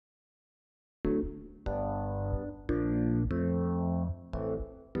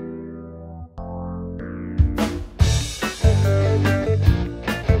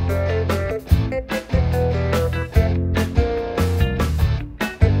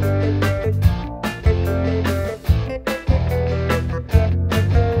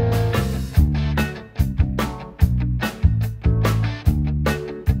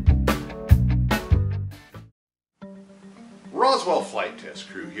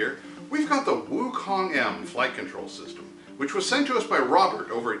here, we've got the WooKong-M flight control system, which was sent to us by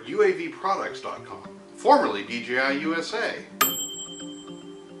Robert over at UAVproducts.com, formerly DJI USA.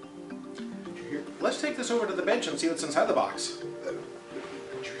 Let's take this over to the bench and see what's inside the box.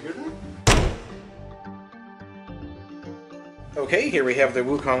 Did you hear that? Okay, here we have the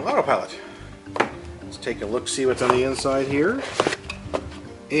WooKong Autopilot. Let's take a look, see what's on the inside here.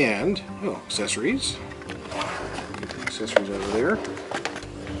 And, oh, accessories. Get the accessories over there.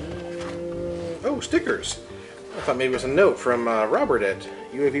 Oh, stickers. I thought maybe it was a note from Robert at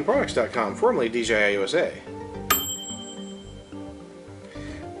UAVproducts.com, formerly DJI USA.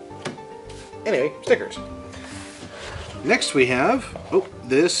 Anyway, stickers. Next we have, oh,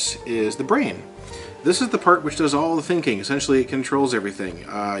 this is the brain. This is the part which does all the thinking. Essentially, it controls everything.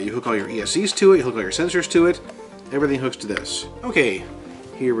 You hook all your ESCs to it, you hook all your sensors to it, everything hooks to this. Okay,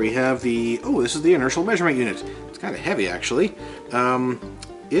 here we have the, oh, this is the inertial measurement unit. It's kind of heavy, actually.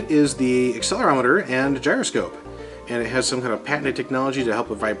 It is the accelerometer and gyroscope, and it has some kind of patented technology to help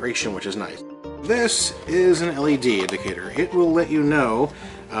with vibration, which is nice. This is an LED indicator. It will let you know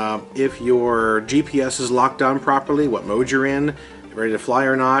if your GPS is locked on properly, what mode you're in, ready to fly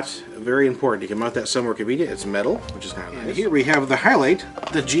or not. Very important. You can mount that somewhere convenient. It's metal, which is kind of nice. And here we have the highlight,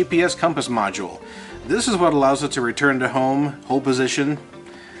 the GPS compass module. This is what allows it to return to home, hold position.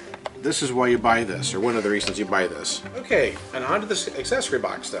 This is why you buy this, or one of the reasons you buy this. Okay, and onto this accessory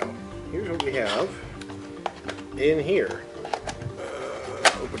box though. Here's what we have in here.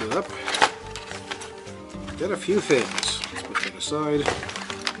 Open it up. Got a few things. Let's put that aside.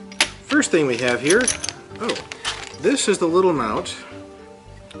 First thing we have here, oh, this is the little mount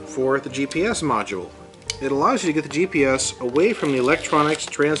for the GPS module. It allows you to get the GPS away from the electronics,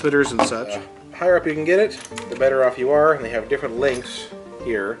 transmitters, and such. The higher up you can get it, the better off you are, and they have different links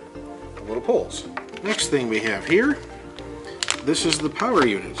here, little poles. Next thing we have here, this is the power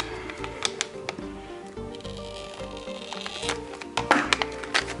unit.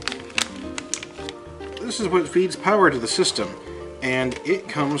 This is what feeds power to the system, and it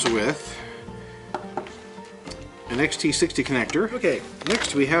comes with an XT60 connector. Okay,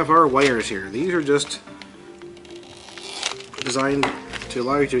 next we have our wires here. These are just designed to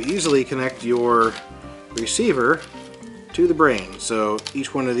allow you to easily connect your receiver to the brain. So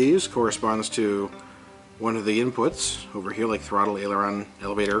each one of these corresponds to one of the inputs over here, like throttle, aileron,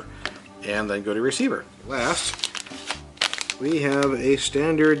 elevator, and then go to receiver. Last, we have a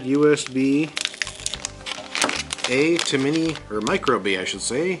standard USB A to mini, or micro B I should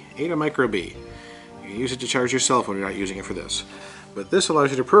say, A to micro B. You can use it to charge your cell phone, you're not using it for this. But this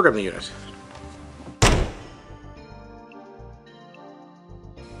allows you to program the unit.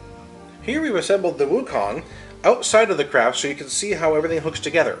 Here we've assembled the WooKong outside of the craft so you can see how everything hooks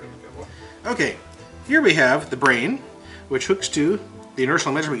together. Okay, here we have the brain, which hooks to the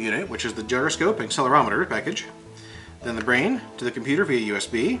inertial measurement unit, which is the gyroscope and accelerometer package. Then the brain to the computer via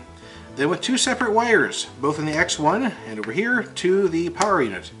USB. Then with two separate wires, both in the X1 and over here to the power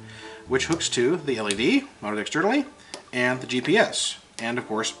unit, which hooks to the LED, mounted externally, and the GPS, and of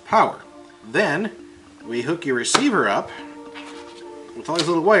course power. Then we hook your receiver up with all these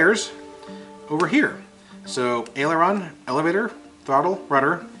little wires over here. So aileron, elevator, throttle,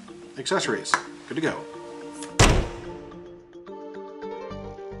 rudder, accessories. Good to go.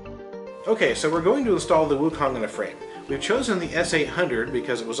 Okay, so we're going to install the WooKong in a frame. We've chosen the S800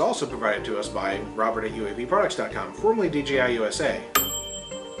 because it was also provided to us by Robert at UAVproducts.com, formerly DJI USA.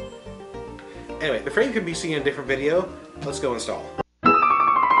 Anyway, the frame can be seen in a different video. Let's go install.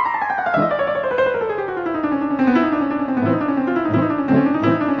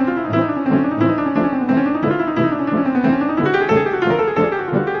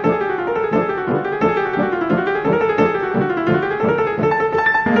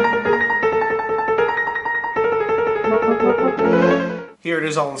 Here it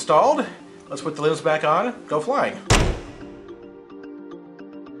is all installed. Let's put the limbs back on, go flying.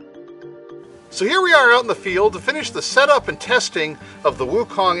 So here we are out in the field to finish the setup and testing of the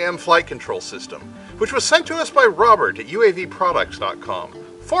WooKong-M flight control system, which was sent to us by Robert at UAVproducts.com,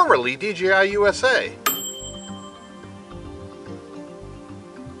 formerly DJI USA.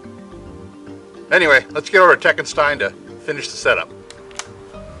 Anyway, let's get over to Techenstein to finish the setup.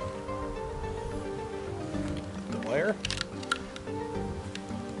 The wire.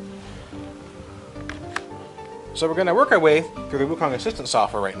 So we're going to work our way through the WooKong Assistant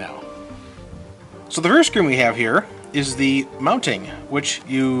software right now. So the first screen we have here is the mounting, which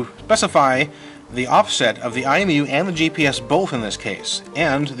you specify the offset of the IMU and the GPS both in this case,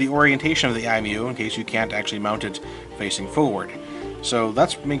 and the orientation of the IMU in case you can't actually mount it facing forward. So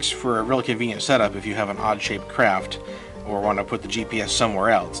that makes for a really convenient setup if you have an odd-shaped craft. or want to put the GPS somewhere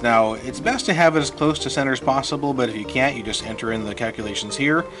else. Now, it's best to have it as close to center as possible, but if you can't, you just enter in the calculations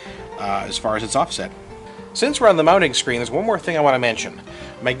here as far as its offset. Since we're on the mounting screen, there's one more thing I want to mention.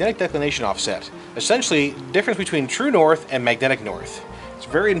 Magnetic declination offset. Essentially, difference between true north and magnetic north. It's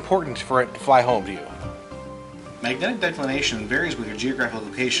very important for it to fly home to you. Magnetic declination varies with your geographical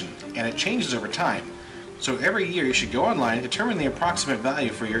location, and it changes over time. So every year you should go online and determine the approximate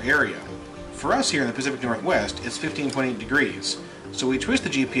value for your area. For us here in the Pacific Northwest, it's 15.8 degrees, so we twist the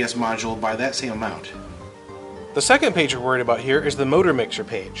GPS module by that same amount. The second page we're worried about here is the motor mixer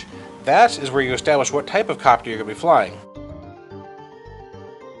page. That is where you establish what type of copter you're going to be flying.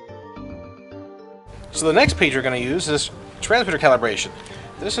 So the next page we're going to use is transmitter calibration.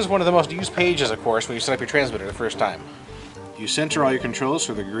 This is one of the most used pages, of course, when you set up your transmitter the first time. You center all your controls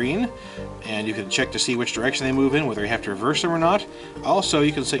for the green, and you can check to see which direction they move in, whether you have to reverse them or not. Also,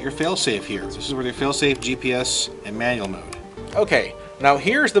 you can set your failsafe here. This is where your failsafe, GPS, and manual mode. Okay, now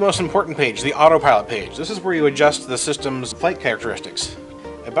here's the most important page, the autopilot page. This is where you adjust the system's flight characteristics.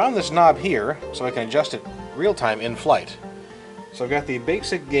 I bound this knob here so I can adjust it real time in flight. So I've got the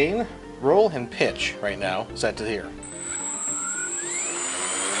basic gain, roll, and pitch right now set to here.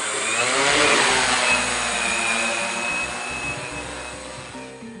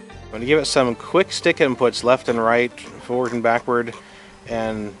 I'm going to give it some quick stick inputs left and right, forward and backward,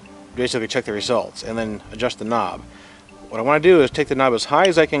 and basically check the results, and then adjust the knob. What I want to do is take the knob as high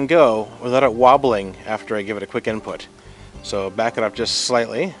as I can go without it wobbling after I give it a quick input. So back it up just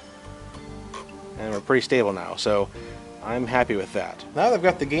slightly, and we're pretty stable now, so I'm happy with that. Now that I've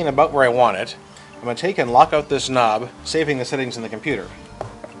got the gain about where I want it, I'm going to take and lock out this knob, saving the settings in the computer.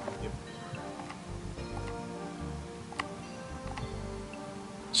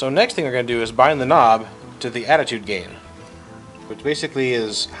 So next thing we're going to do is bind the knob to the attitude gain, which basically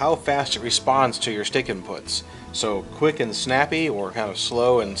is how fast it responds to your stick inputs. So quick and snappy, or kind of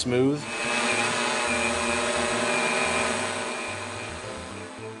slow and smooth.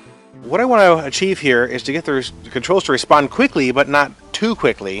 What I want to achieve here is to get the controls to respond quickly, but not too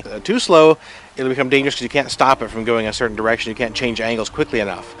quickly. Too slow, it'll become dangerous because you can't stop it from going a certain direction. You can't change angles quickly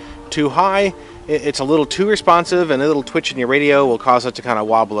enough. Too high, it's a little too responsive, and a little twitch in your radio will cause it to kind of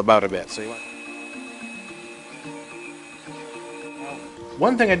wobble about a bit. So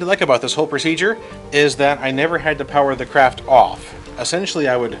one thing I did like about this whole procedure is that I never had to power the craft off. Essentially,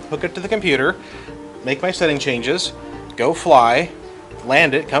 I would hook it to the computer, make my setting changes, go fly,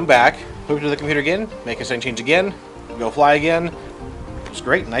 land it, come back, hook it to the computer again, make a setting change again, go fly again. It's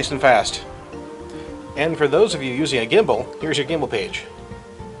great, nice and fast. And for those of you using a gimbal, here's your gimbal page.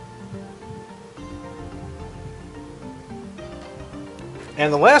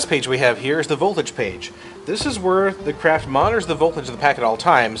 And the last page we have here is the voltage page. This is where the craft monitors the voltage of the pack at all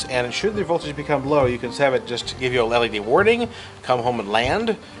times, and should the voltage become low, you can have it just give you a LED warning, come home and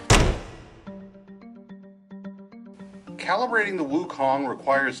land. Calibrating the WooKong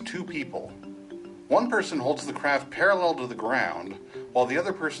requires two people. One person holds the craft parallel to the ground, while the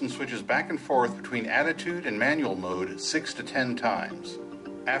other person switches back and forth between attitude and manual mode 6 to 10 times.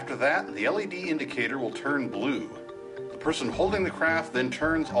 After that, the LED indicator will turn blue. The person holding the craft then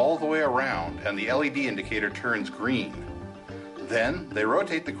turns all the way around, and the LED indicator turns green. Then, they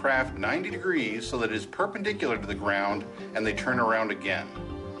rotate the craft 90 degrees so that it is perpendicular to the ground, and they turn around again.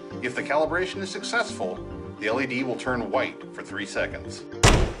 If the calibration is successful, the LED will turn white for 3 seconds.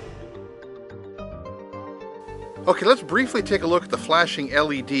 Okay, let's briefly take a look at the flashing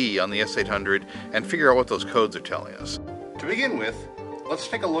LED on the S800 and figure out what those codes are telling us. To begin with, let's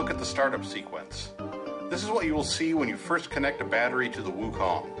take a look at the startup sequence. This is what you will see when you first connect a battery to the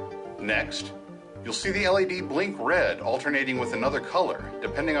WooKong. Next, you'll see the LED blink red alternating with another color,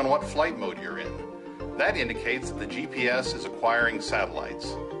 depending on what flight mode you're in. That indicates that the GPS is acquiring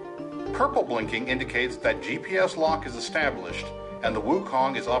satellites. Purple blinking indicates that GPS lock is established and the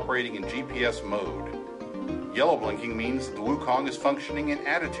WooKong is operating in GPS mode. Yellow blinking means that the WooKong is functioning in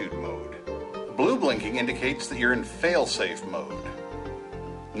attitude mode. Blue blinking indicates that you're in fail-safe mode.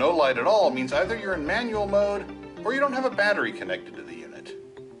 No light at all means either you're in manual mode or you don't have a battery connected to the unit.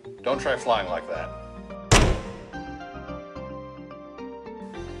 Don't try flying like that.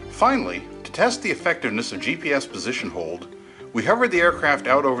 Finally, to test the effectiveness of GPS position hold, we hovered the aircraft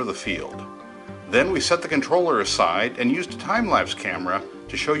out over the field. Then we set the controller aside and used a time-lapse camera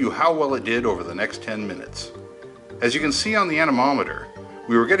to show you how well it did over the next 10 minutes. As you can see on the anemometer,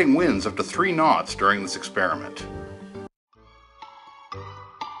 we were getting winds up to 3 knots during this experiment.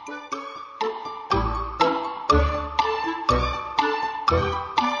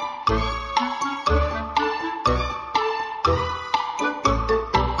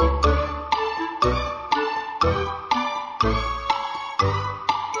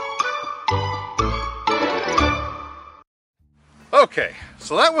 Okay,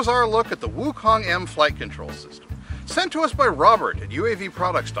 so that was our look at the WooKong-M flight control system, sent to us by Robert at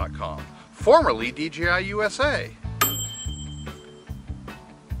UAVproducts.com, formerly DJI USA.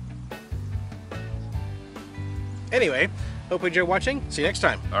 Anyway, hope you enjoyed watching. See you next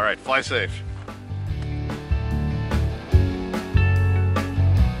time. All right, fly safe.